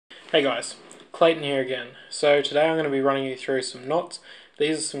Hey guys, Clayton here again. So today I'm going to be running you through some knots.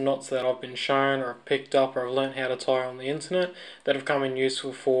 These are some knots that I've been shown or I've picked up or I've learnt how to tie on the internet that have come in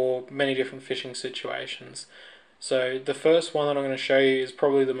useful for many different fishing situations. So the first one that I'm going to show you is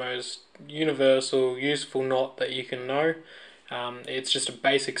probably the most universal, useful knot that you can know. It's just a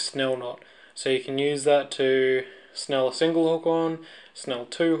basic snell knot. So you can use that to snell a single hook on, snell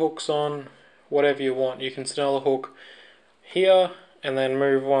two hooks on, whatever you want. You can snell a hook here and then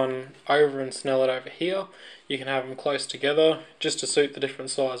move one over and snell it over here. You can have them close together just to suit the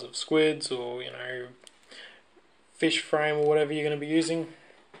different size of squids or fish frame or whatever you're going to be using.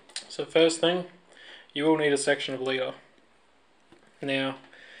 So first thing, you will need a section of leader. Now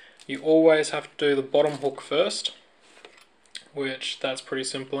you always have to do the bottom hook first, which that's pretty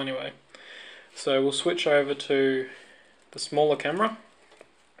simple anyway. So we'll switch over to the smaller camera.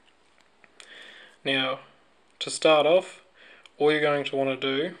 Now to start off, all you're going to want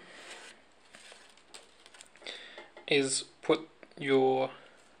to do is put your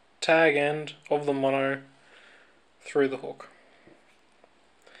tag end of the mono through the hook.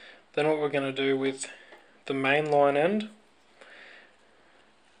 Then what we're going to do with the main line end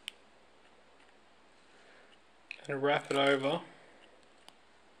and wrap it over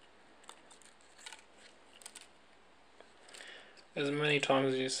as many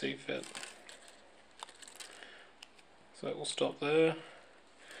times as you see fit. So it will stop there.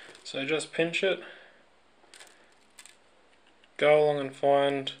 So just pinch it, go along and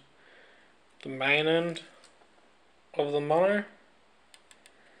find the main end of the mono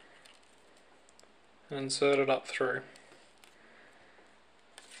and insert it up through.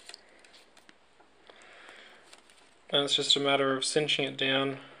 And it's just a matter of cinching it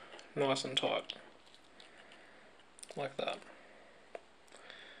down nice and tight, like that.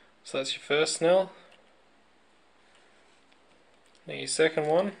 So that's your first snell. Now your second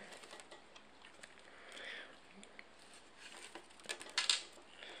one,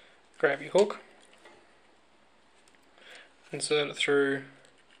 grab your hook, insert it through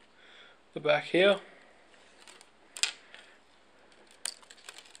the back here,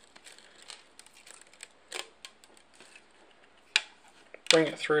 bring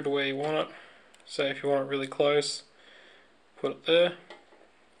it through to where you want it. So if you want it really close, put it there.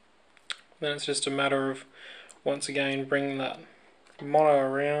 Then it's just a matter of once again bringing that mono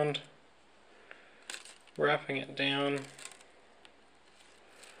around, wrapping it down,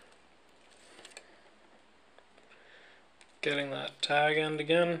 getting that tag end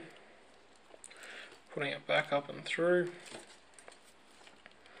again, putting it back up and through,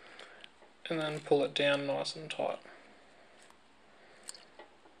 and then pull it down nice and tight.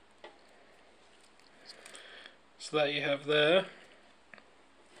 So that you have there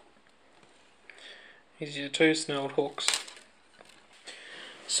is your two snelled hooks.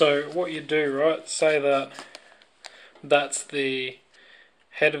 So what you do, right, say that that's the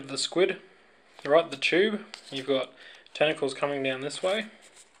head of the squid, right, the tube. You've got tentacles coming down this way.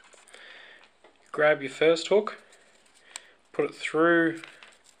 Grab your first hook, put it through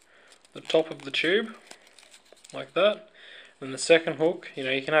the top of the tube, like that. And the second hook, you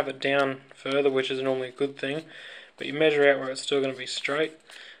can have it down further, which is normally a good thing, but you measure out where it's still going to be straight.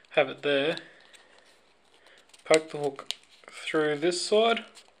 Have it there. Poke the hook through this side,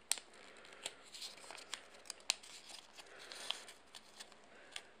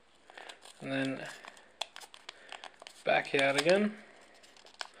 and then back out again.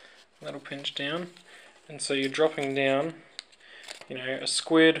 That'll pinch down, and so you're dropping down a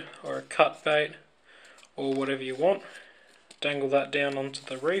squid or a cut bait or whatever you want. Dangle that down onto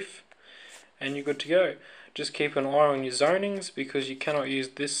the reef and you're good to go. Just keep an eye on your zonings, because you cannot use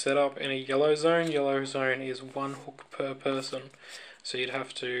this setup in a yellow zone. Yellow zone is one hook per person, so you'd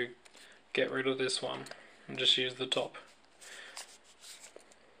have to get rid of this one and just use the top.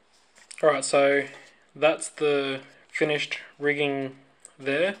 Alright, so that's the finished rigging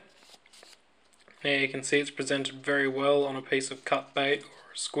there. Now you can see it's presented very well on a piece of cut bait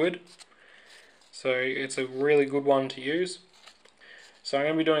or a squid, so it's a really good one to use. So I'm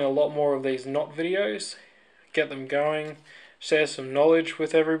going to be doing a lot more of these knot videos. Get them going, share some knowledge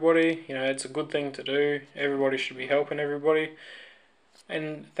with everybody. It's a good thing to do. Everybody should be helping everybody.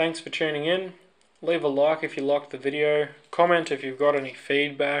 And thanks for tuning in. Leave a like if you liked the video. Comment if you've got any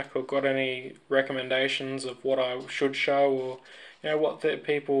feedback or got any recommendations of what I should show, or what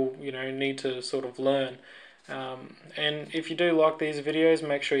people need to sort of learn. And if you do like these videos,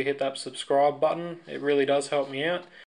 make sure you hit that subscribe button. It really does help me out.